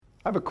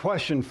I have a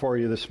question for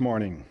you this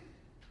morning.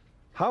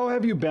 How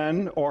have you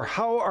been, or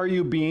how are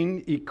you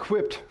being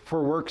equipped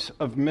for works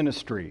of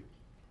ministry?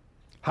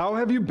 How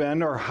have you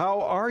been, or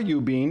how are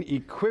you being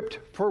equipped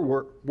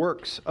for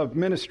works of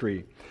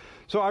ministry?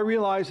 So I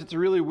realize it's a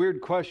really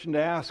weird question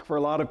to ask for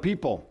a lot of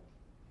people.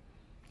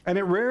 And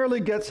it rarely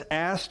gets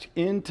asked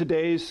in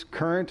today's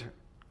current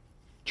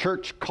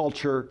church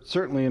culture,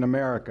 certainly in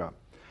America.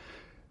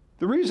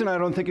 The reason I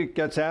don't think it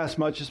gets asked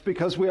much is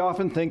because we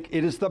often think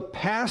it is the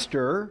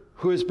pastor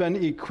who has been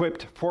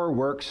equipped for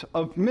works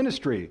of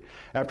ministry.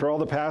 After all,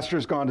 the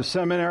pastor's gone to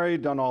seminary,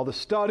 done all the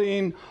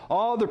studying,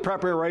 all the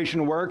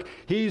preparation work.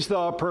 He's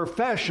the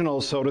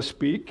professional, so to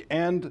speak,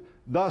 and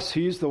thus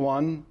he's the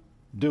one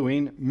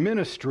doing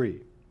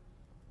ministry.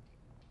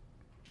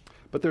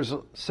 But there's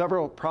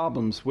several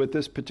problems with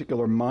this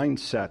particular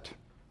mindset,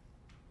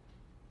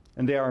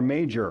 and they are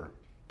major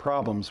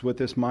problems with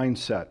this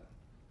mindset.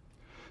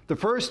 The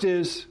first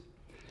is,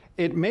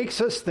 it makes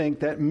us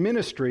think that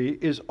ministry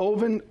is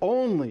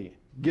only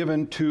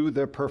given to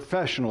the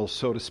professionals,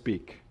 so to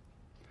speak.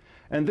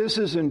 And this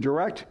is in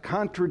direct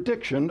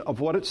contradiction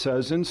of what it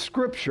says in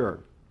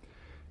Scripture.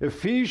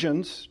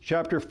 Ephesians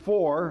chapter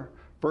 4,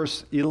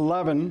 verse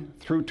 11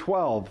 through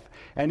 12.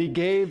 And he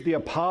gave the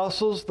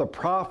apostles, the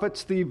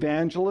prophets, the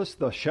evangelists,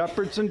 the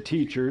shepherds and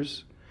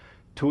teachers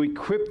to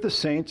equip the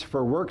saints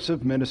for works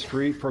of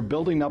ministry, for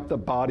building up the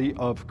body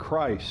of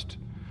Christ.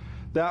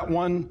 That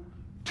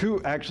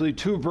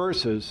two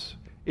verses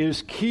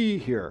is key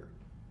here.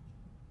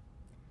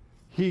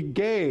 He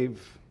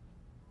gave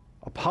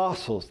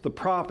apostles, the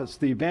prophets,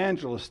 the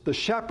evangelists, the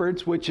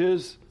shepherds, which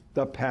is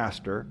the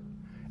pastor,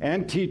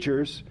 and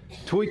teachers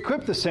to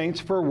equip the saints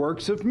for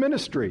works of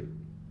ministry.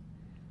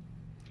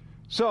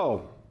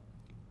 So,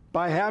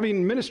 by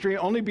having ministry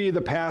only be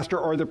the pastor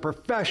or the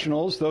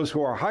professionals, those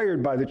who are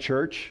hired by the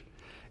church,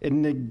 it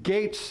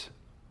negates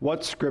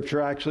what Scripture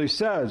actually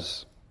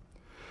says.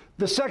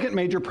 The second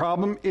major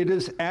problem, it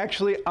is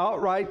actually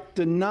outright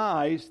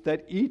denies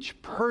that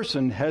each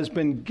person has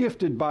been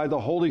gifted by the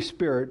Holy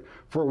Spirit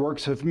for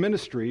works of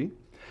ministry.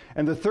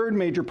 And the third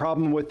major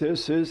problem with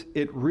this is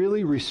it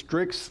really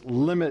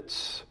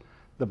limits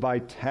the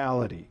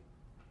vitality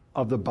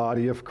of the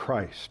body of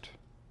Christ.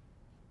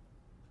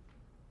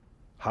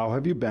 How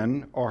have you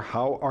been, or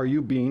how are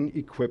you being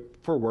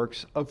equipped for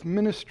works of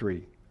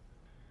ministry?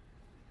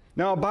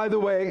 Now, by the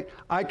way,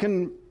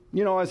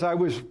 as I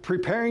was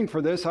preparing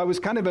for this, I was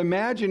kind of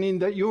imagining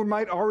that you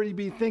might already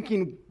be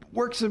thinking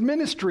works of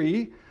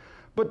ministry,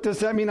 but does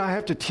that mean I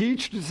have to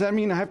teach? Does that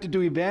mean I have to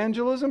do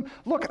evangelism?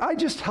 Look, I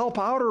just help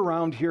out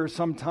around here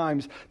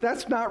sometimes.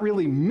 That's not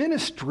really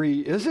ministry,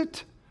 is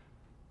it?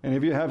 Any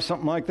of you have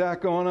something like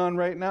that going on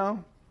right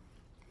now?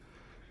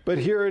 But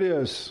here it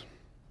is.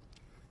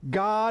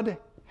 God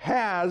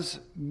has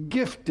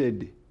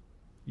gifted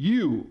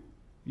you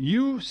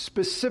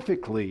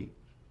specifically,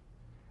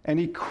 and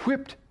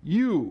equipped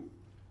you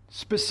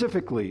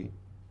specifically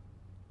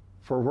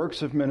for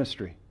works of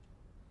ministry,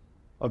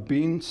 of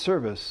being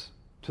service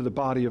to the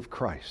body of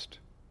Christ.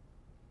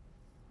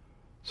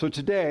 So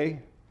today,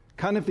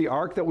 kind of the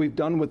arc that we've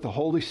done with the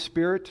Holy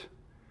Spirit,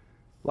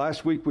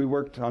 last week we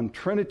worked on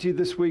Trinity.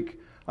 This week,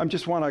 I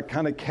just want to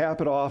kind of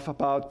cap it off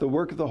about the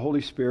work of the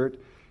Holy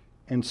Spirit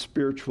and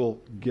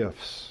spiritual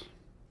gifts.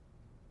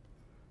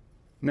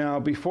 Now,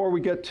 before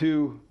we get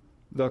to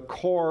the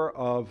core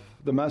of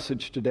the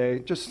message today,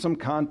 just some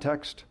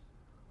context.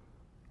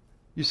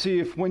 You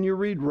see, when you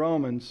read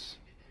Romans,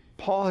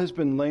 Paul has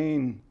been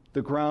laying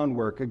the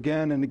groundwork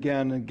again and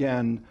again and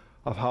again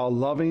of how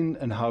loving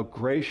and how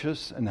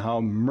gracious and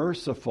how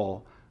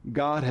merciful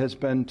God has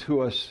been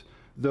to us,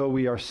 though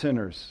we are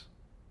sinners.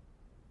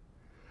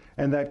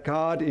 And that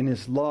God, in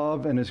his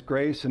love and his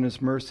grace and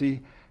his mercy,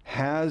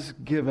 has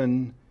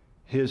given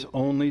his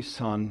only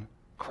Son,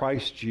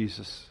 Christ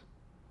Jesus,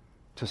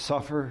 to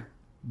suffer,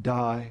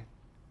 die,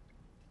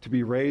 to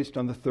be raised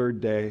on the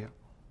third day,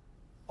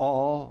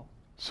 all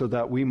so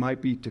that we might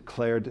be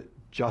declared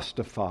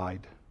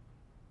justified,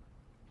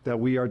 that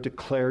we are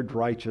declared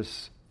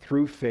righteous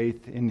through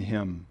faith in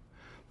him.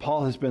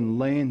 Paul has been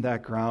laying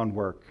that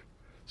groundwork.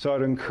 So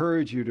I'd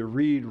encourage you to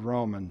read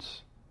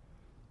Romans.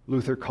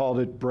 Luther called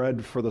it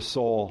bread for the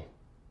soul.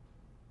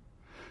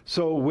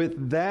 So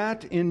with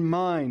that in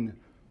mind,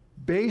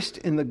 based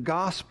in the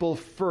gospel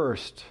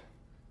first,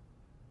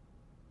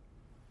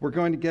 we're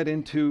going to get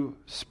into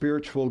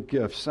spiritual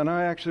gifts. And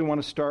I actually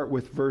want to start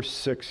with verse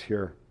 6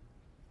 here.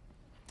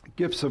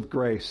 Gifts of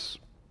grace.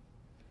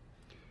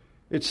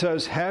 It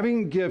says,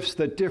 having gifts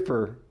that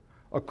differ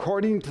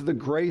according to the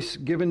grace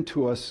given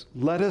to us,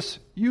 let us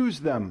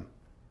use them.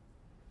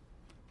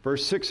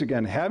 Verse 6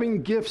 again,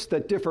 having gifts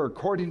that differ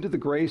according to the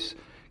grace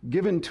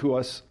given to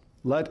us,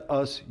 let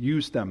us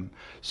use them.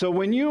 So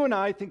when you and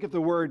I think of the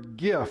word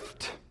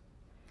gift,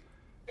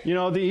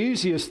 the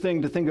easiest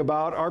thing to think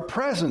about are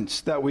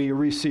presents that we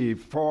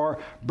receive for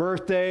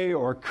birthday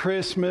or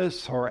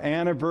Christmas or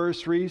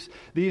anniversaries.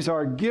 These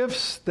are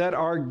gifts that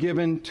are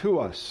given to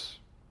us.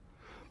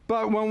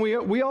 But when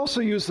we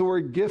also use the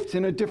word gift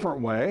in a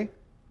different way.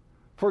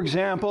 For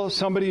example,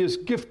 somebody is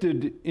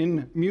gifted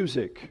in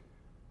music.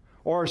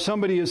 or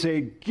somebody is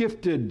a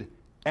gifted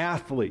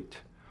athlete,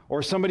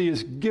 or somebody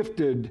is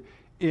gifted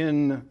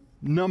in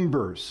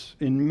numbers,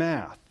 in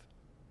math.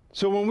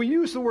 So when we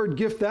use the word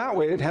gift that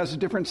way, it has a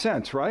different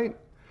sense, right?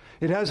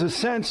 It has a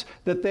sense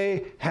that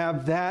they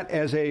have that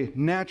as a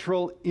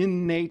natural,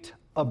 innate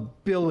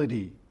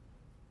ability.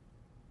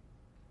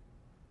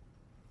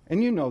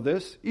 And you know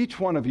this. Each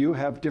one of you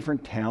have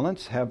different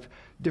talents, have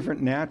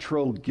different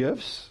natural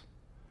gifts.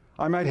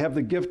 I might have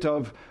the gift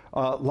of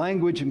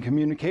language and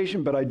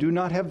communication, but I do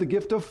not have the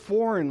gift of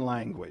foreign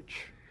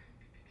language.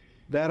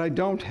 That I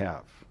don't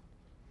have.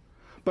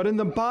 But in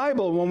the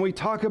Bible, when we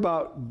talk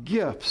about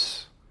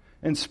gifts,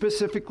 and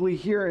specifically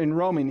here in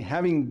Romans,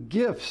 having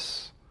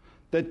gifts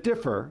that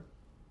differ,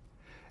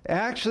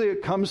 actually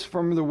it comes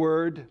from the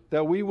word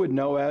that we would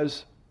know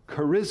as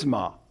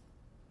charisma.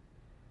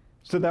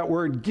 So that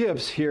word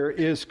gifts here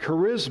is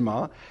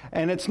charisma,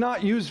 and it's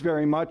not used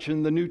very much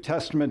in the New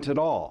Testament at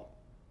all.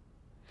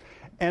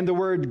 And the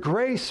word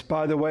grace,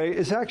 by the way,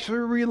 is actually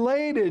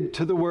related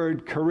to the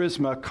word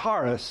charisma,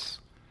 charis.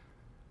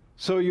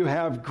 So you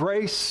have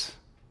grace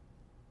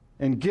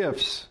and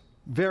gifts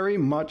very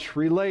much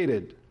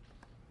related.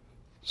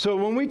 So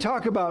when we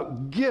talk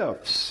about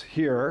gifts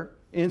here,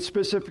 and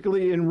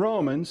specifically in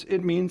Romans,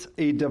 it means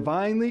a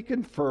divinely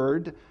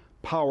conferred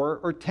power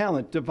or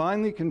talent.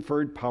 Divinely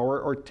conferred power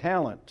or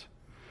talent.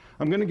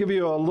 I'm going to give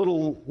you a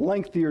little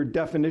lengthier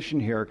definition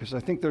here because I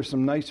think there's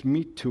some nice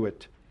meat to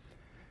it.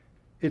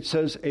 It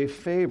says a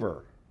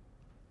favor,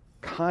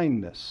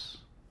 kindness,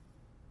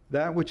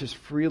 that which is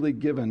freely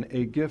given,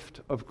 a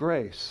gift of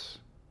grace.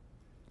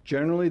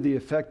 Generally the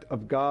effect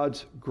of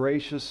God's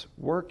gracious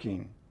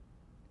working.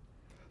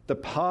 The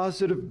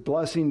positive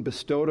blessing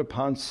bestowed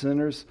upon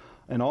sinners,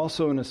 and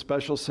also in a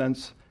special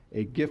sense,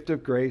 a gift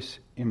of grace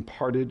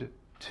imparted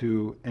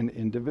to an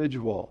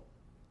individual.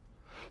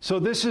 So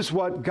this is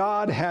what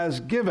God has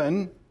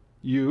given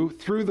you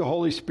through the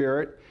Holy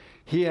Spirit.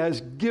 He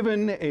has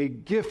given a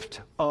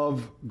gift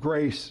of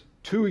grace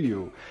to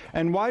you.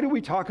 And why do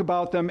we talk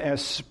about them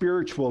as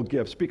spiritual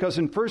gifts? Because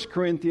in 1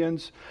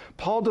 Corinthians,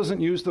 Paul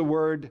doesn't use the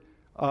word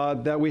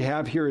that we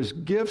have here as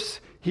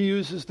gifts. He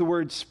uses the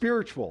word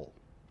spiritual.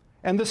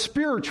 And the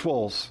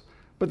spirituals,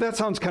 but that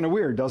sounds kind of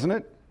weird, doesn't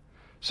it?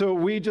 So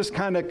we just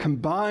kind of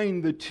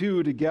combine the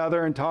two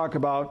together and talk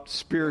about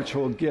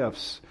spiritual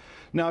gifts.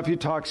 Now, if you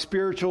talk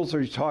spirituals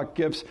or you talk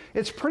gifts,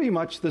 it's pretty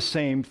much the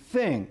same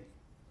thing.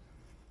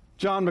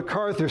 John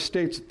MacArthur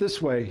states it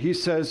this way. He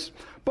says,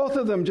 both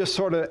of them just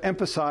sort of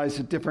emphasize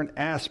the different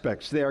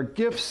aspects. They are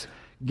gifts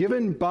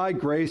given by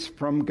grace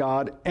from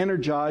God,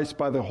 energized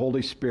by the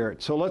Holy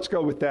Spirit. So let's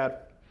go with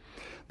that.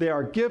 They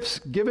are gifts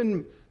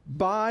given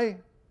by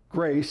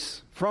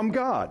grace from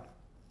God,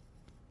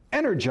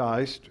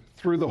 energized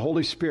through the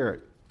Holy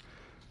Spirit.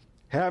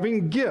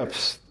 Having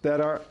gifts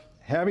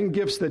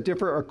that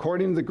differ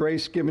according to the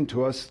grace given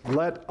to us,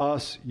 let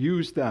us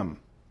use them.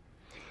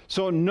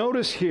 So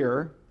notice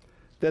here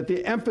that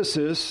the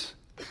emphasis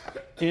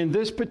in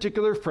this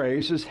particular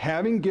phrase is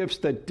having gifts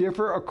that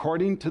differ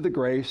according to the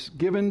grace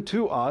given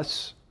to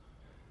us.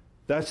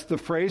 That's the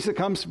phrase that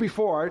comes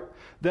before it.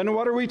 Then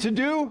what are we to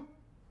do?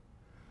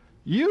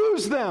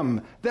 Use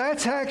them.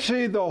 That's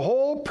actually the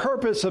whole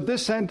purpose of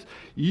this sentence.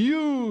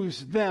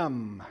 Use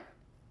them.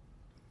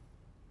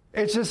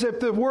 It's as if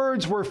the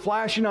words were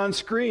flashing on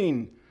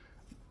screen.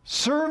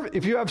 Serve.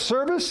 If you have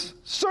service,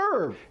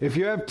 serve. If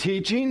you have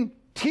teaching,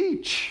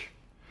 teach.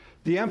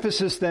 The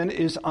emphasis then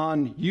is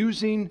on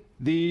using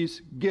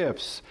these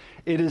gifts.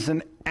 It is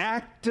an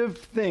active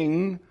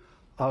thing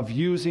of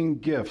using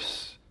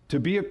gifts. To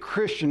be a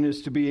Christian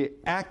is to be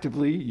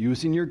actively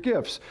using your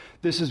gifts.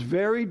 This is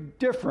very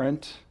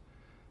different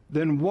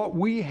than what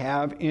we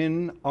have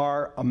in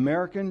our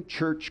American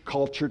church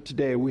culture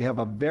today. We have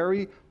a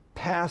very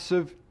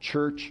passive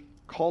church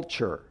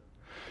culture.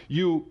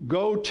 You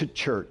go to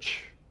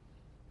church.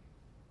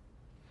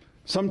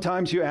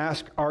 Sometimes you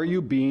ask, are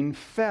you being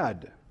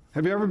fed?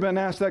 Have you ever been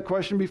asked that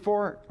question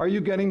before? Are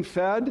you getting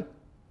fed?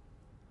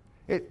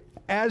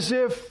 As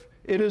if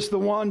it is the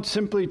one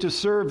simply to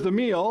serve the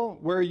meal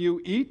where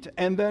you eat,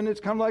 and then it's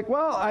kind of like,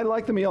 well, I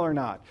like the meal or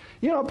not.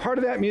 You know, part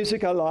of that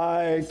music I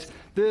liked,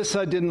 this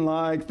I didn't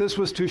like, this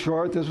was too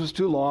short, this was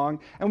too long,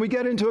 and we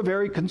get into a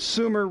very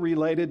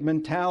consumer-related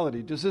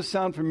mentality. Does this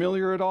sound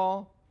familiar at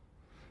all?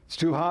 It's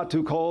too hot,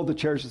 too cold, the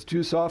chair's is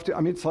too soft. I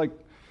mean, it's like,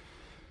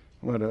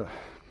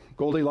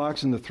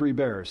 Goldilocks and the Three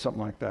Bears,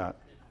 something like that.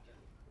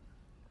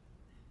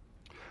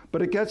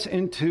 But it gets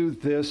into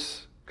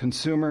this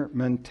consumer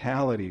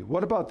mentality.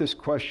 What about this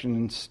question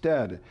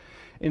instead?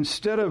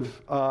 Instead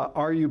of,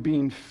 are you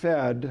being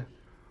fed,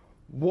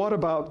 what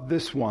about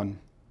this one?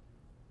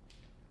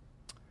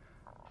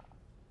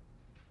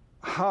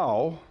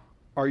 How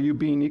are you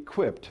being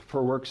equipped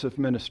for works of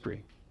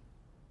ministry?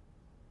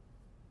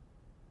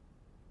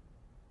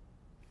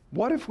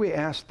 What if we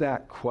asked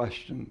that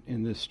question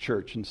in this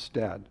church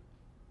instead?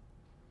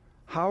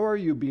 How are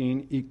you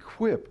being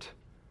equipped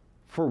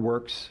for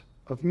works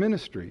of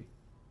ministry?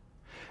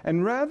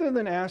 And rather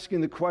than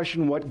asking the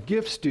question, what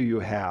gifts do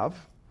you have?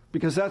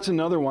 Because that's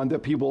another one that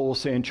people will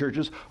say in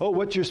churches, oh,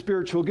 what's your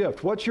spiritual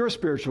gift? What's your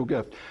spiritual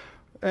gift?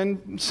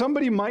 And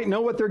somebody might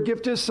know what their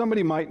gift is,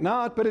 somebody might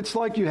not, but it's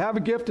like you have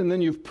a gift and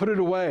then you've put it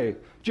away.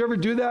 Did you ever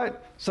do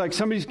that? It's like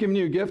somebody's giving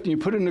you a gift and you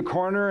put it in a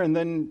corner and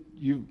then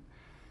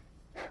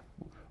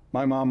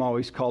my mom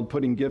always called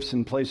putting gifts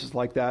in places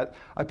like that,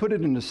 I put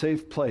it in a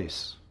safe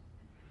place,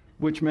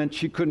 which meant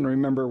she couldn't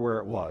remember where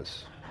it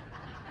was.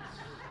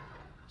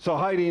 So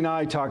Heidi and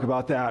I talk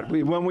about that.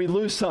 When we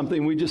lose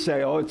something, we just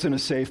say, oh, it's in a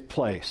safe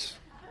place.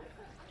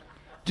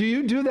 Do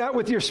you do that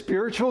with your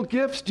spiritual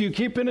gifts? Do you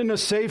keep it in a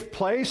safe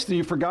place? Do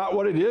you forgot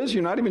what it is?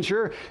 You're not even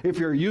sure if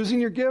you're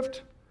using your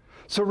gift?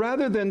 So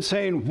rather than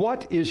saying,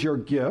 what is your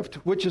gift,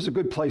 which is a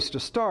good place to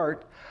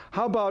start,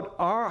 how about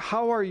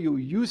how are you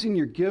using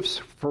your gifts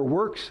for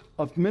works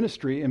of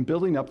ministry and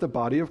building up the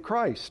body of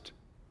Christ?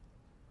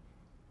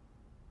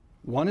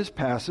 One is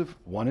passive,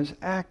 one is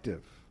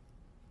active.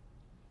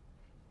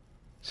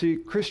 See,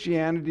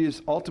 Christianity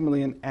is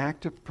ultimately an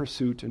active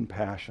pursuit and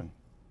passion.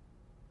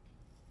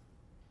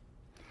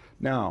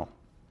 Now,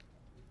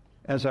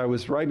 as I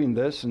was writing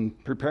this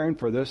and preparing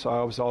for this,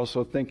 I was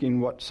also thinking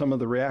what some of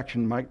the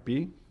reaction might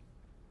be.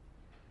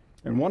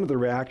 And one of the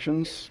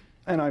reactions,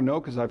 and I know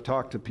because I've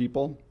talked to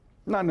people,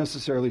 not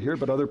necessarily here,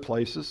 but other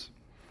places,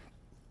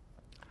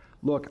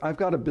 look, I've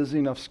got a busy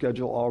enough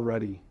schedule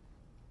already.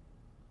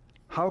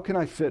 How can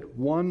I fit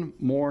one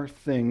more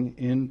thing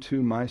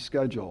into my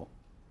schedule?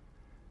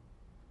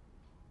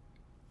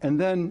 And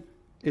then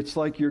it's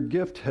like your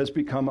gift has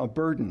become a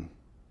burden.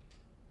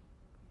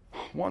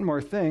 One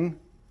more thing,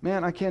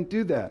 man, I can't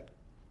do that.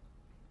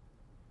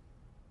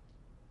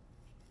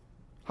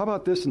 How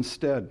about this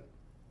instead?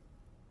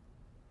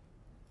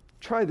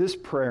 Try this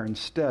prayer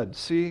instead.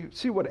 See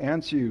what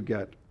answer you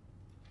get.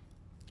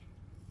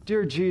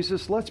 Dear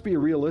Jesus, let's be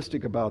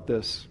realistic about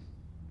this.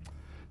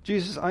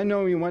 Jesus, I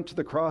know you went to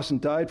the cross and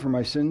died for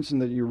my sins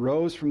and that you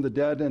rose from the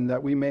dead and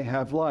that we may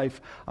have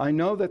life. I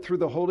know that through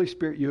the Holy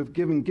Spirit you have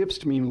given gifts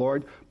to me,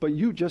 Lord, but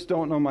you just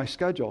don't know my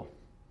schedule.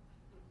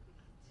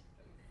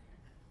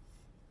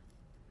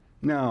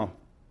 Now,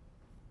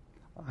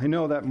 I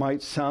know that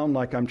might sound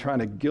like I'm trying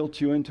to guilt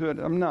you into it.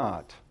 I'm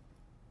not.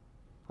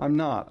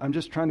 I'm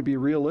just trying to be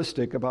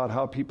realistic about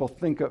how people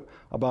think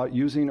about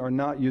using or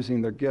not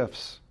using their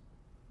gifts.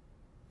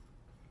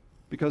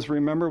 Because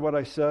remember what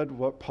I said,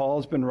 what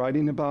Paul's been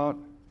writing about?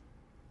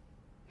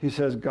 He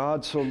says,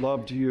 God so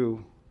loved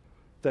you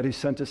that he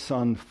sent his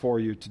son for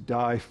you to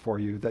die for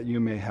you, that you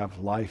may have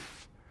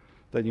life,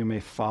 that you may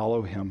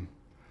follow him,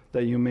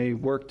 that you may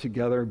work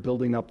together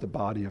building up the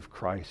body of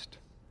Christ.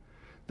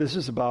 This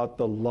is about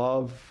the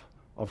love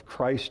of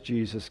Christ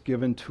Jesus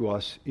given to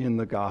us in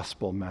the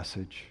gospel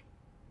message.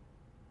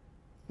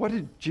 What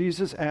did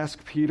Jesus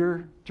ask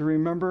Peter to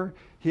remember?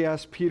 He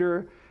asked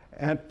Peter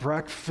at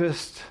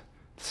breakfast,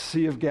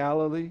 Sea of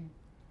Galilee,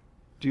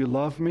 do you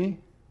love me?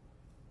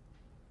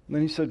 And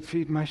then he said,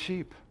 feed my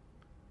sheep.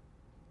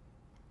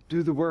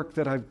 Do the work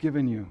that I've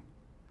given you.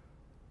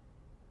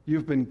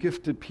 You've been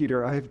gifted,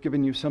 Peter. I have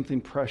given you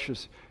something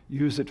precious.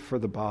 Use it for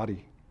the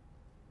body.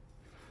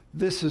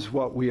 This is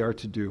what we are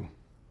to do.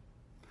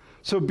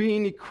 So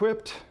being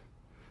equipped,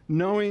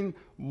 knowing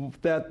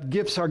that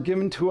gifts are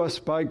given to us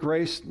by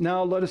grace,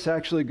 now let us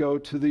actually go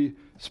to the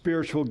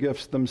spiritual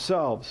gifts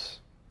themselves.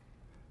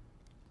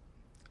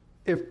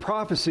 If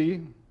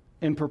prophecy,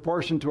 in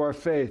proportion to our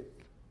faith,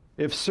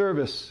 if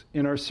service,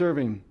 in our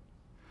serving,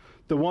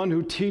 the one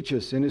who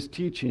teaches in his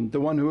teaching,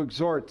 the one who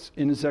exhorts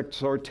in his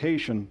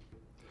exhortation,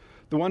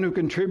 the one who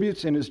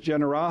contributes in his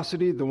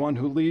generosity, the one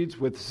who leads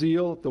with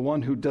zeal, the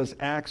one who does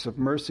acts of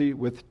mercy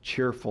with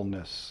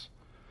cheerfulness.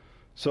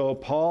 So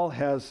Paul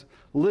has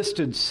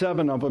listed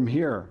 7 of them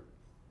here.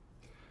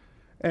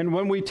 And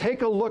when we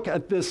take a look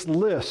at this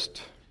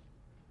list,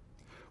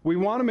 we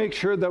want to make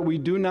sure that we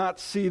do not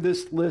see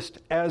this list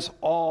as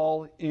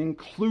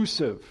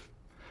all-inclusive.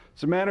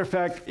 As a matter of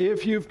fact,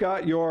 if you've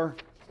got your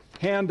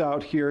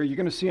handout here, you're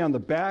going to see on the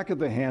back of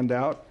the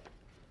handout,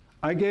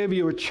 I gave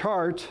you a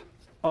chart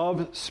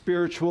of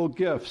spiritual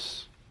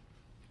gifts.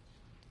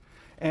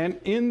 And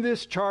in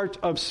this chart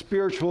of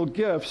spiritual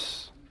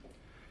gifts,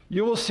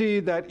 you will see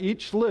that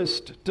each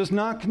list does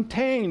not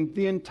contain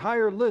the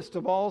entire list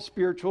of all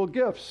spiritual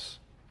gifts.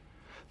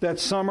 That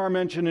some are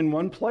mentioned in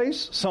one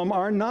place, some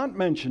are not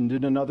mentioned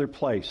in another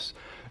place.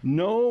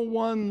 No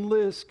one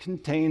list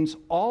contains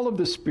all of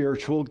the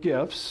spiritual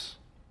gifts.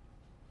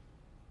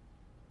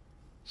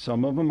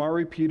 Some of them are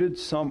repeated,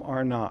 some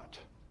are not.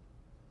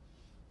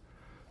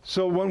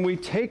 So when we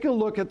take a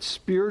look at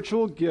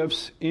spiritual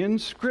gifts in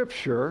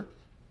Scripture,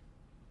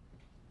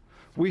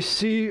 we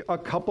see a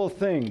couple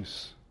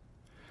things.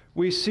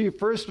 We see,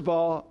 first of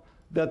all,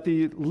 that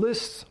the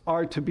lists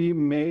are to be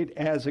made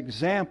as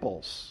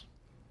examples.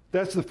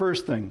 That's the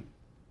first thing.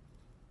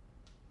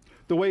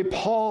 The way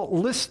Paul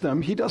lists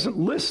them, he doesn't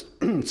list,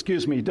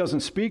 he doesn't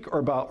speak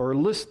or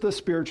list the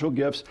spiritual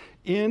gifts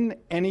in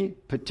any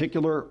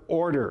particular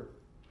order.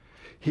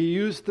 He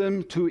used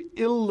them to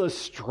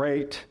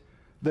illustrate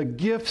the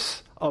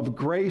gifts of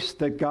grace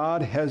that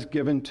God has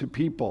given to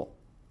people.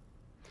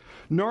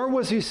 Nor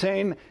was he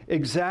saying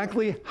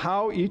exactly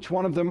how each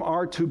one of them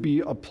are to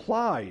be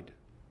applied.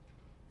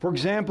 For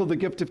example, the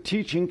gift of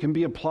teaching can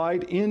be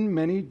applied in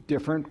many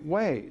different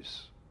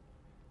ways.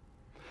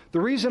 The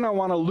reason I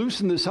want to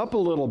loosen this up a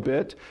little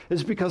bit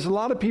is because a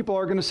lot of people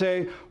are going to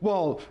say,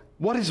 well,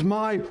 what is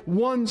my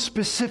one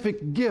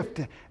specific gift?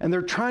 And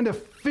they're trying to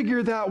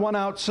figure that one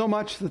out so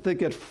much that they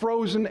get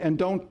frozen and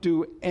don't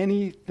do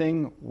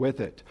anything with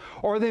it.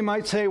 Or they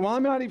might say, well,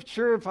 I'm not even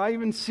sure if I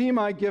even see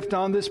my gift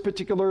on this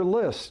particular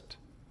list.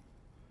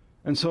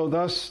 And so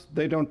thus,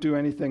 they don't do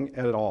anything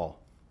at all.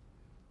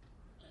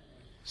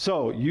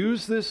 So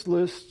use this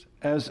list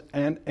as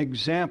an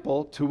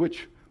example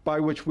by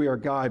which we are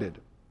guided.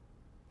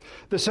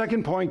 The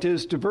second point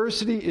is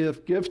diversity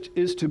of gift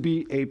is to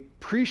be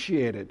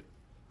appreciated.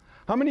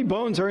 How many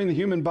bones are in the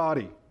human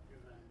body?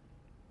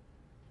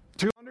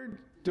 200?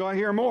 Do I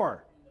hear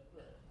more?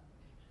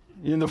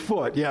 In the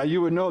foot. Yeah,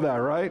 you would know that,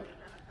 right?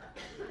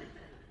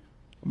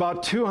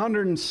 About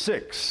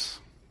 206.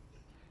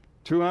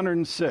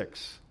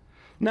 206.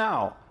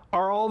 Now,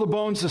 are all the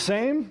bones the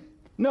same?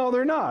 No,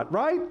 they're not,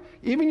 right?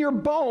 Even your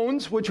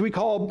bones, which we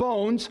call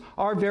bones,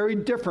 are very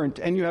different,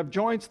 and you have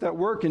joints that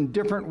work in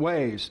different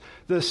ways.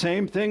 The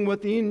same thing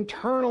with the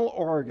internal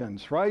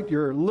organs, right?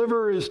 Your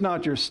liver is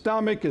not your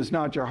stomach, is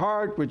not your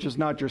heart, which is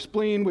not your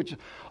spleen, which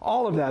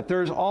all of that.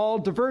 There's all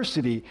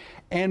diversity.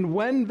 And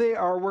when they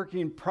are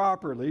working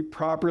properly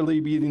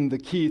being the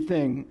key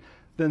thing,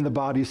 then the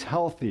body's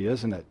healthy,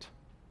 isn't it?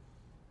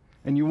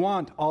 And you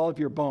want all of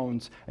your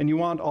bones, and you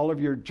want all of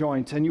your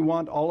joints, and you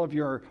want all of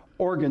your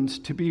organs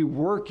to be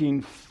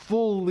working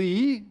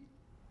fully.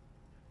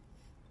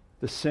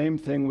 The same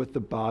thing with the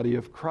body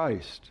of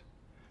Christ.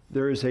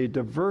 There is a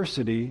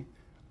diversity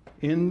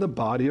in the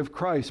body of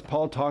Christ.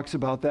 Paul talks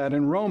about that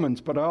in Romans,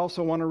 but I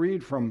also want to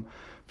read from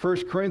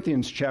 1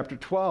 Corinthians chapter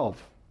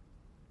 12,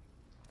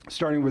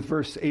 starting with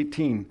verse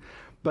 18.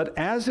 But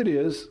as it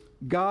is,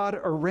 God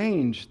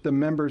arranged the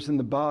members in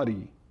the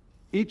body,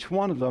 each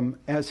one of them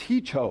as he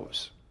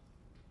chose.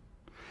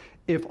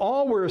 If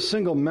all were a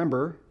single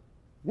member,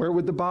 where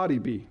would the body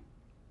be?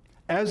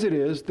 As it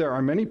is, there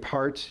are many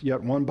parts,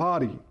 yet one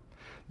body.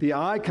 The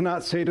eye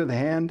cannot say to the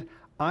hand,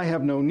 I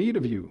have no need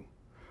of you,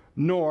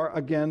 nor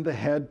again the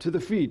head to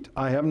the feet,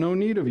 I have no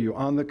need of you.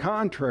 On the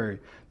contrary,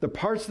 the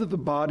parts of the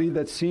body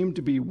that seem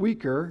to be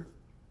weaker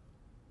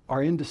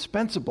are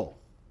indispensable.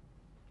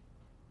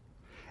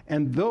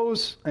 And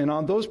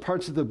on those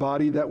parts of the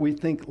body that we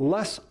think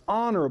less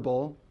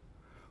honorable,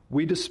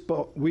 we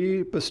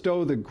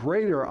bestow the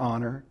greater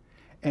honor,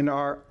 and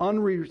our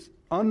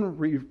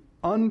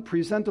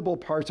unpresentable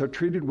parts are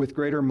treated with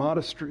greater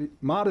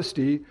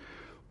modesty,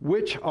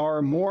 which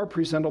our more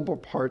presentable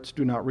parts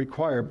do not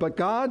require. But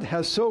God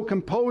has so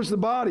composed the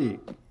body,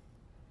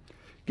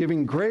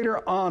 giving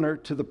greater honor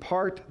to the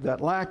part that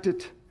lacked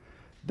it,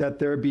 that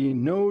there be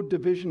no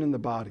division in the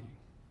body,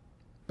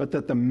 but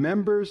that the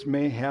members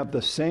may have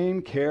the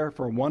same care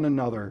for one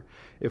another.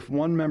 If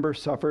one member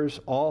suffers,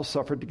 all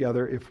suffer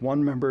together. If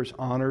one member is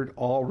honored,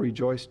 all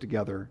rejoice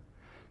together.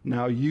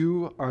 Now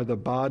you are the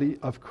body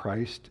of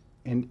Christ,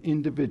 and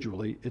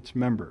individually its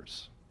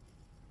members.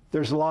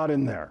 There's a lot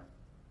in there.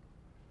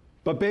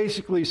 But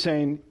basically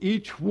saying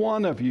each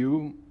one of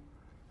you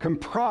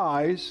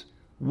comprise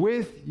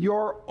with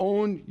your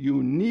own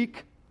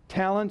unique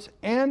talents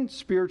and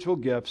spiritual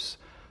gifts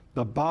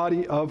the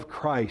body of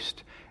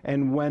Christ.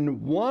 And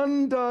when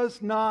one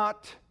does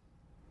not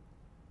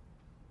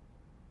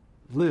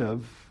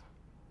live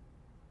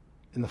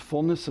in the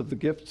fullness of the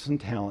gifts and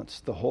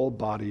talents, the whole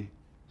body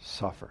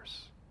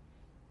suffers.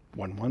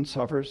 When one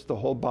suffers, the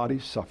whole body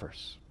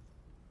suffers.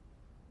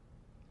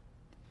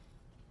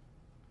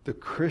 The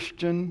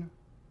Christian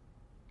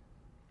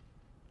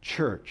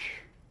church,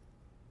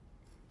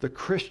 the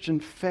Christian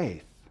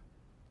faith,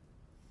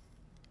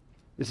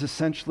 is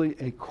essentially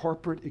a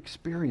corporate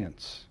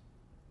experience.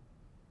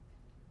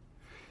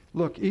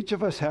 Look, each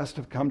of us has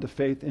to come to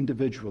faith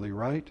individually,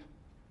 right?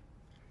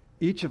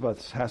 Each of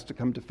us has to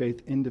come to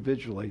faith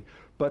individually,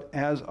 but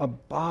as a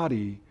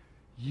body,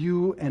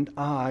 you and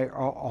I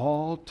are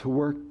all to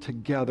work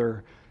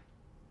together,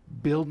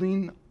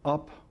 building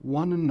up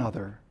one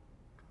another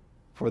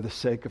for the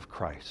sake of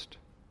Christ.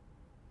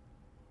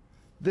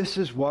 This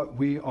is what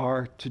we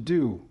are to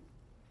do.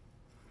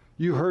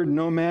 You heard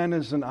no man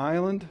is an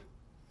island.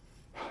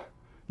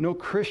 No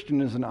Christian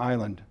is an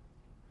island.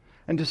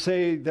 And to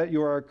say that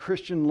you are a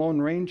Christian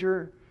Lone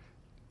Ranger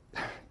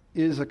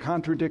is a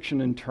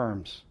contradiction in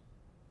terms.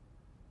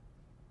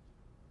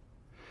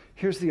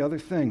 Here's the other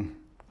thing.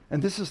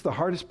 And this is the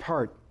hardest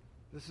part.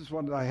 This is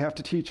what I have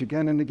to teach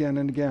again and again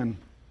and again.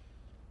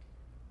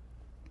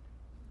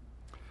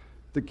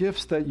 The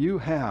gifts that you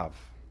have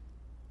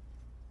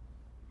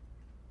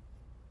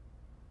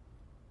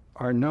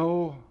are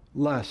no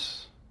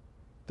less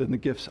than the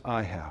gifts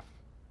I have.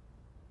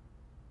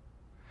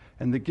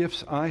 And the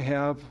gifts I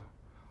have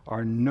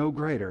are no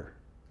greater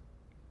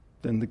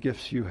than the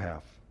gifts you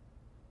have.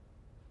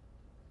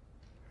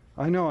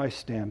 I know I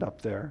stand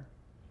up there.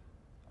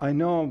 I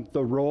know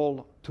the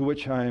role to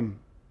which I am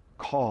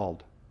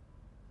called.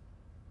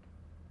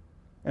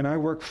 And I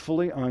work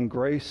fully on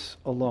grace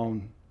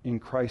alone, in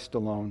Christ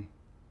alone.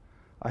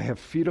 I have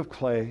feet of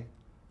clay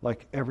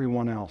like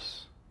everyone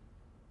else.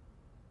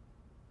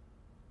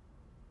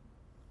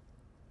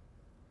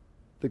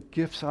 The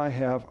gifts I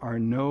have are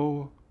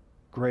no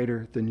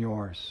greater than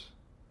yours,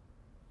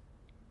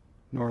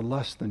 nor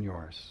less than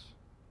yours.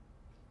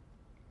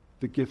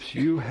 The gifts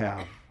you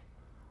have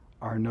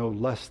are no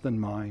less than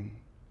mine,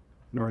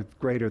 nor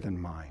greater than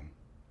mine.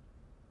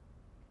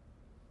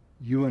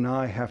 You and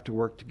I have to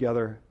work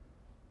together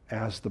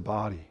as the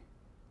body.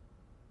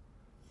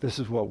 This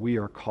is what we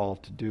are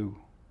called to do.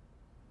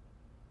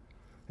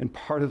 And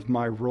part of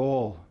my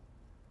role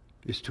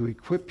is to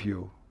equip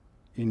you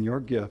in your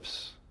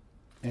gifts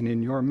and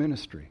in your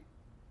ministry.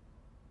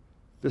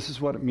 This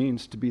is what it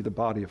means to be the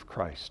body of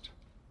Christ.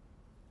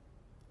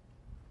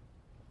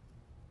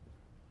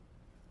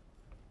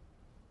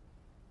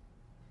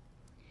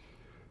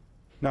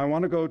 Now I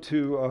want to go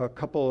to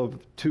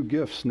two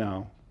gifts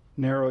now,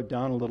 narrow it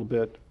down a little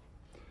bit,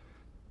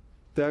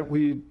 that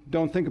we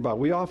don't think about.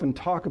 We often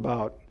talk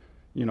about,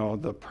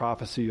 the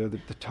prophecy or the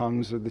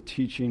tongues or the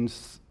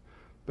teachings,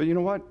 but you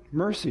know what?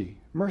 Mercy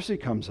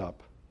comes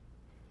up.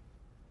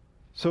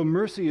 So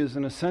mercy is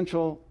an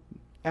essential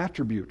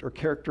attribute or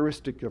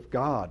characteristic of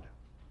God.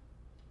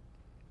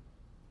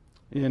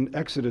 In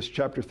Exodus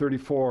chapter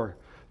 34,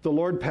 the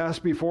Lord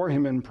passed before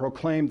him and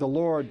proclaimed, the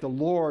Lord,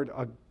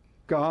 a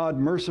God,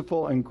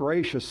 merciful and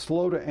gracious,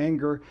 slow to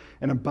anger,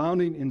 and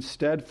abounding in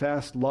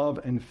steadfast love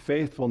and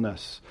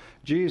faithfulness.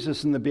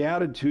 Jesus in the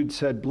Beatitudes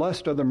said,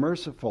 blessed are the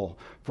merciful,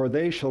 for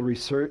they shall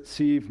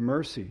receive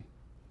mercy.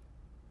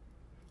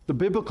 The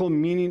biblical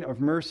meaning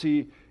of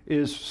mercy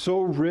is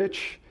so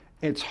rich,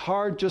 it's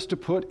hard just to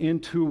put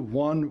into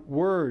one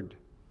word.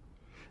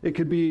 It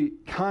could be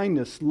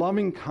kindness,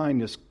 loving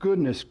kindness,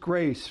 goodness,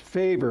 grace,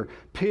 favor,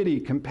 pity,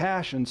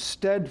 compassion,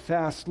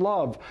 steadfast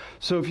love.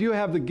 So if you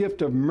have the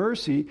gift of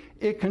mercy,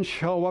 it can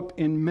show up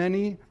in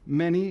many,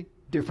 many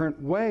different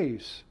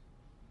ways.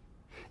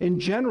 In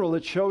general,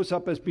 it shows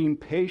up as being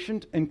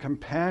patient and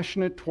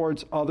compassionate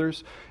towards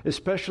others,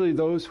 especially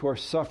those who are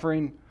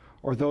suffering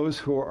or those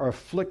who are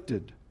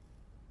afflicted.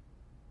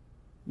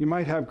 You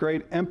might have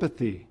great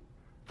empathy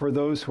for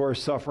those who are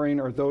suffering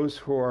or those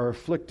who are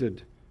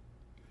afflicted.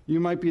 You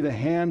might be the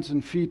hands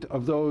and feet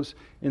of those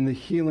in the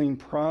healing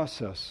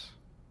process.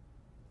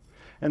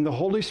 And the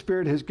Holy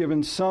Spirit has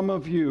given some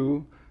of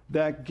you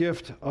that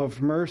gift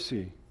of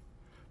mercy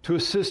to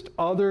assist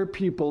other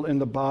people in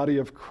the body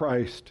of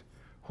Christ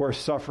who are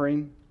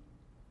suffering,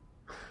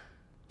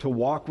 to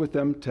walk with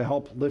them, to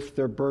help lift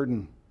their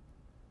burden.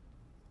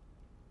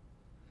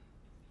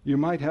 You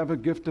might have a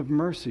gift of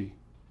mercy.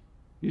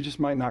 You just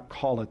might not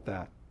call it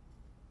that.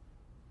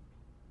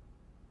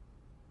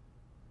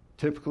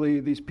 Typically,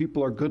 these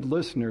people are good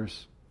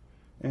listeners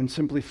and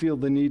simply feel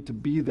the need to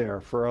be there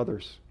for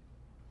others.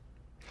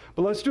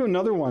 But let's do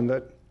another one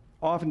that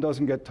often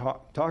doesn't get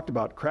talked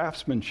about,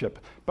 craftsmanship.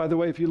 By the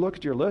way, if you look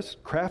at your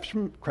list,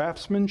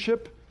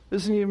 craftsmanship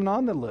isn't even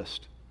on the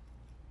list.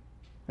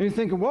 And you're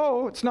thinking,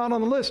 whoa, it's not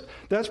on the list.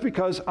 That's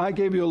because I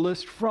gave you a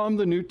list from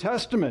the New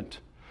Testament.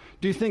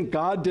 Do you think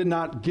God did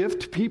not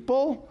gift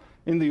people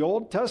in the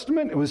Old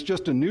Testament? It was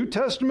just a New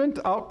Testament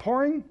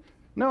outpouring?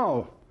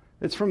 No.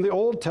 It's from the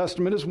Old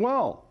Testament as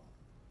well.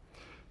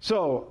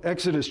 So,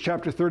 Exodus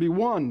chapter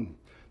 31,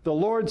 the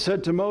Lord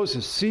said to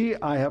Moses, see,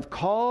 I have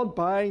called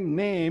by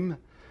name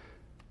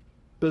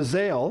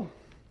Bezalel,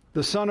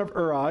 the son of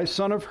Uri,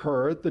 son of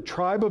Hur, the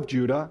tribe of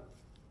Judah.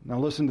 Now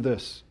listen to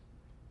this.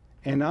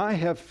 And I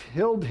have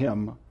filled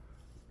him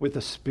with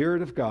the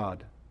Spirit of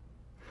God,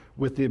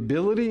 with the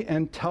ability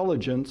and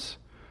intelligence,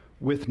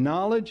 with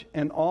knowledge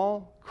and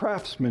all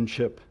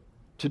craftsmanship,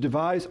 to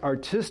devise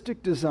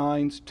artistic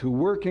designs, to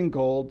work in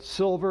gold,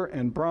 silver,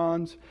 and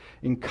bronze,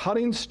 in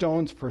cutting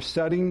stones for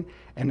setting,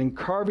 and in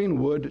carving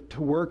wood,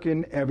 to work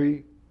in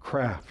every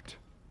craft.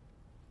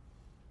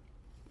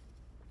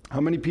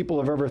 How many people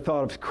have ever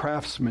thought of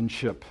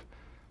craftsmanship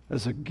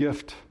as a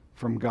gift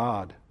from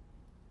God?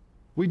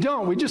 We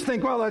don't. We just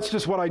think, well, that's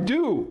just what I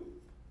do.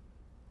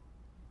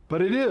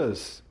 But it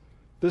is.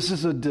 This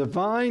is a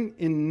divine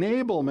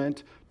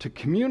enablement to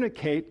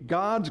communicate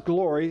God's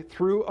glory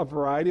through a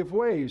variety of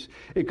ways.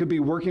 It could be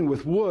working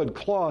with wood,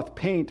 cloth,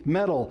 paint,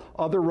 metal,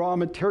 other raw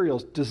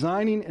materials,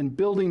 designing and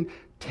building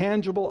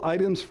tangible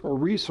items for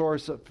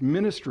resource of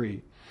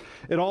ministry.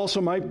 It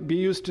also might be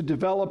used to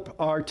develop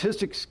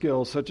artistic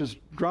skills such as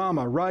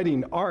drama,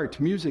 writing,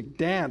 art, music,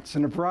 dance,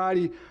 and a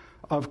variety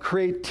of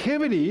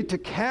creativity to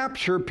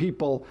capture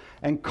people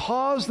and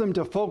cause them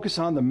to focus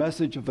on the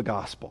message of the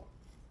gospel.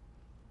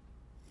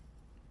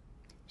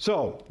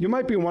 So, you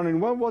might be wondering,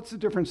 well, what's the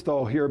difference,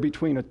 though, here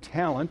between a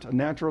talent, a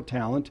natural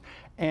talent,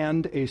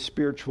 and a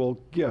spiritual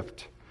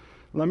gift?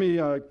 Let me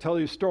tell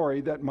you a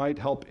story that might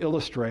help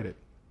illustrate it.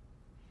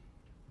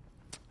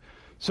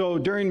 So,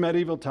 during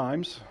medieval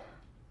times,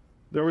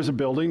 there was a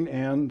building,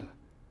 and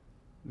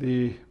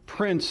the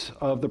prince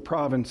of the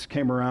province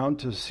came around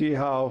to see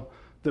how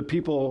the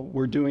people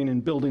were doing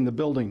in building the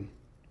building.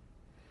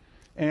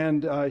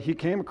 And he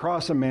came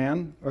across a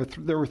man, or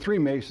there were three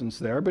masons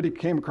there, but he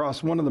came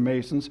across one of the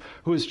masons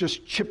who was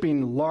just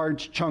chipping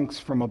large chunks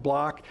from a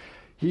block.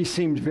 He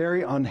seemed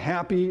very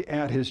unhappy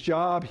at his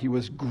job. He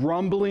was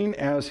grumbling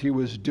as he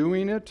was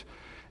doing it,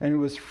 and he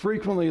was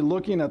frequently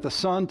looking at the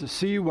sun to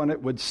see when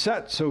it would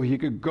set so he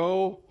could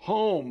go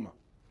home.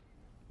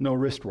 No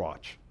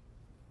wristwatch.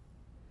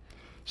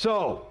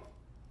 So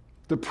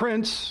the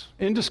prince,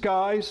 in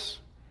disguise,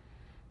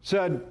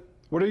 said,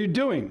 "What are you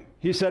doing?"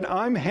 He said,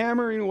 "I'm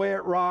hammering away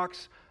at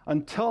rocks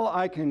until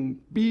I can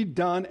be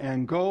done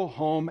and go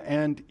home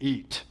and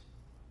eat."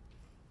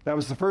 That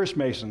was the first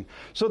mason.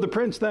 So the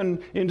prince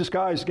then, in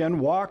disguise again,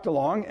 walked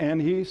along,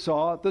 and he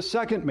saw the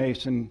second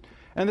mason.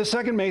 And the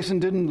second mason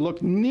didn't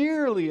look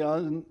nearly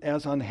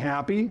as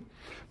unhappy,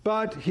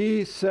 but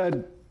he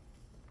said,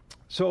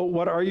 "So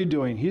what are you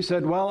doing?" He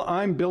said, "Well,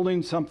 I'm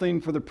building something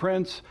for the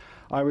prince.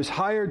 I was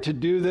hired to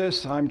do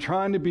this. I'm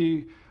trying to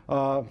be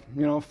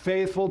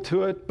faithful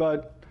to it,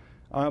 but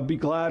I'll be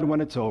glad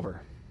when it's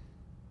over."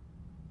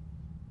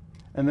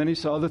 And then he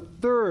saw the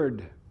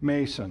third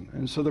mason.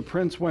 And so the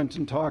prince went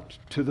and talked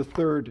to the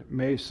third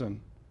mason.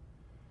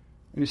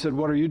 And he said,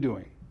 "What are you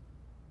doing?"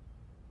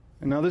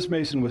 And now this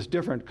mason was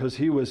different because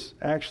he was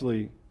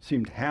actually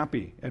seemed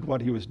happy at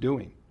what he was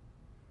doing.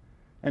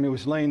 And he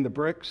was laying the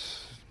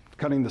bricks,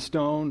 cutting the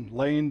stone,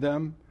 laying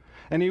them.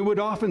 And he would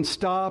often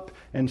stop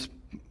and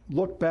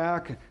look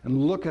back and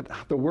look at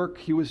the work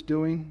he was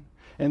doing.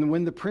 And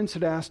when the prince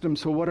had asked him,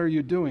 "So what are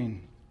you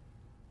doing?"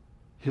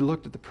 he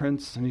looked at the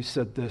prince and he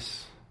said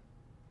this,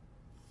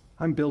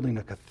 "I'm building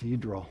a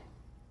cathedral."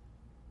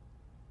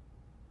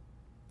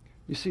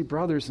 You see,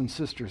 brothers and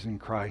sisters in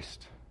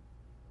Christ,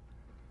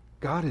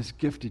 God has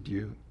gifted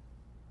you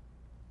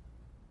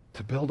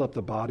to build up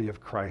the body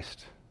of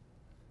Christ,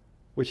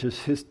 which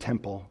is his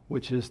temple,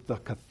 which is the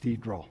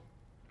cathedral.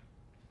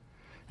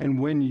 And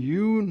when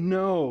you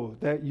know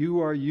that you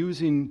are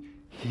using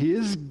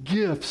his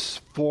gifts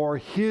for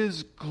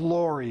his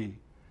glory,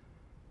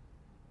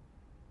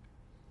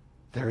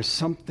 there's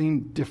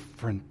something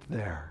different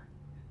there.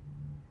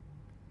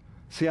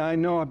 See, I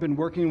know I've been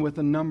working with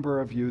a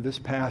number of you this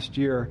past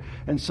year,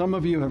 and some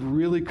of you have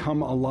really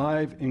come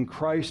alive in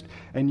Christ,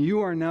 and you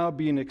are now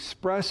being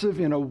expressive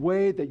in a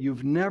way that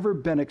you've never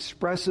been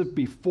expressive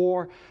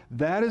before.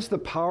 That is the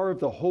power of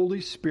the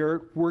Holy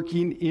Spirit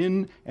working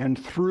in and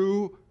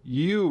through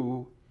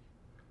you,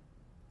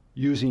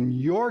 using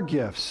your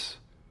gifts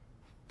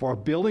for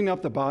building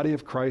up the body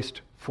of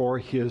Christ for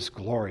his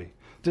glory.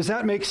 Does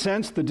that make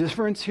sense, the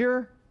difference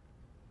here?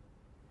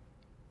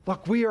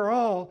 Look, we are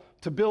all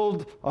to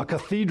build a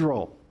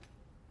cathedral,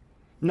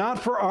 not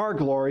for our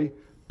glory,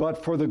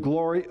 but for the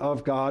glory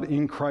of God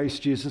in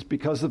Christ Jesus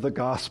because of the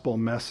gospel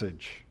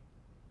message.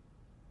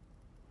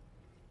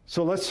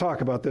 So let's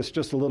talk about this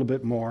just a little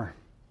bit more.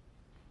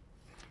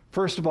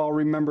 First of all,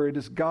 remember, it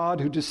is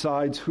God who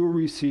decides who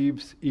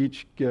receives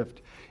each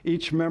gift.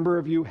 Each member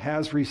of you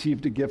has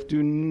received a gift.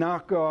 Do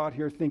not go out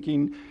here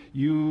thinking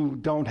you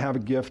don't have a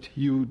gift.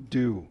 You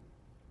do.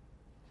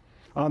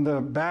 On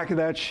the back of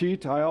that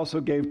sheet, I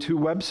also gave 2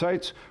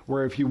 websites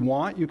where if you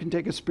want, you can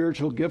take a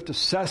spiritual gift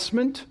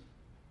assessment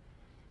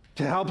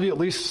to help you at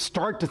least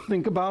start to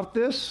think about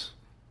this.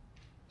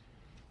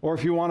 Or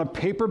if you want a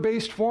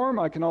paper-based form,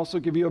 I can also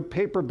give you a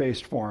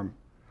paper-based form.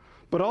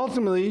 But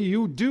ultimately,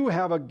 you do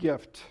have a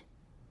gift.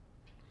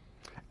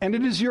 And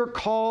it is your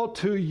call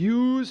to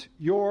use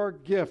your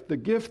gift, the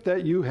gift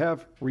that you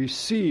have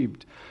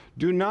received.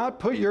 Do not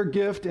put your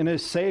gift in a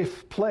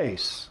safe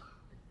place.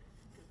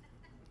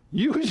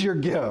 Use your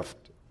gift.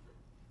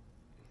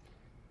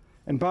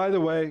 And by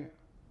the way,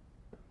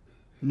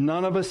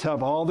 none of us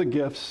have all the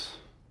gifts.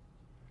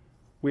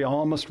 We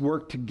all must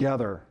work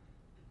together.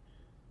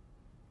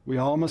 We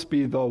all must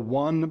be the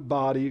one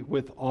body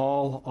with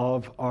all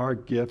of our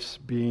gifts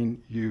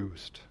being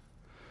used.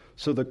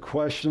 So the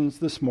questions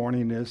this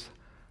morning is,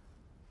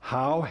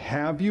 how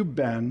have you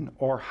been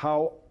or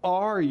how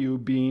are you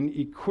being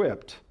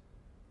equipped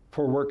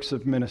for works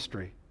of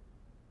ministry?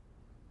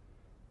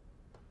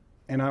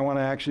 And I want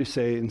to actually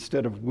say,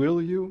 instead of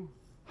will you,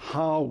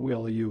 how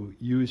will you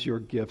use your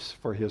gifts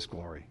for his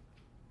glory?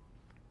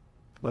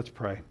 Let's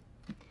pray.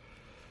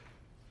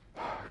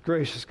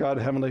 Gracious God,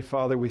 Heavenly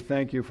Father, we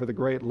thank you for the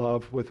great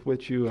love with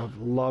which you have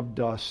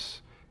loved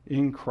us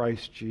in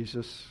Christ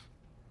Jesus.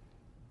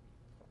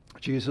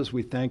 Jesus,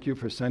 we thank you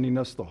for sending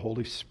us the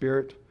Holy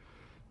Spirit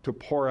to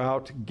pour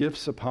out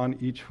gifts upon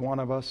each one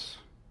of us.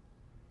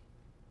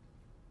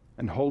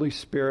 And Holy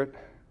Spirit,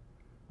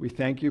 we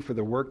thank you for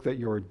the work that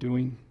you are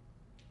doing.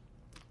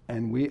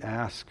 And we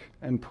ask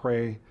and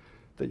pray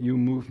that you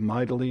move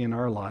mightily in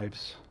our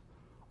lives,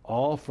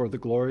 all for the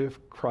glory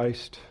of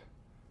Christ,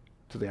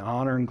 to the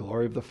honor and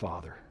glory of the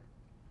Father.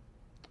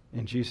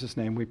 In Jesus'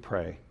 name we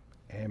pray.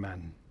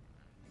 Amen.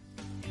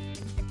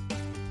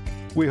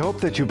 We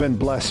hope that you've been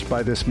blessed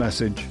by this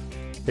message.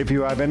 If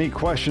you have any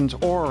questions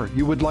or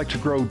you would like to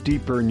grow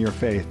deeper in your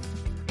faith,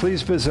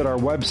 please visit our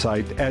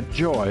website at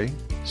joyccc.com.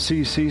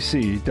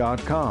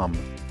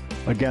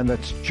 Again,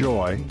 that's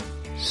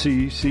joyccc.com.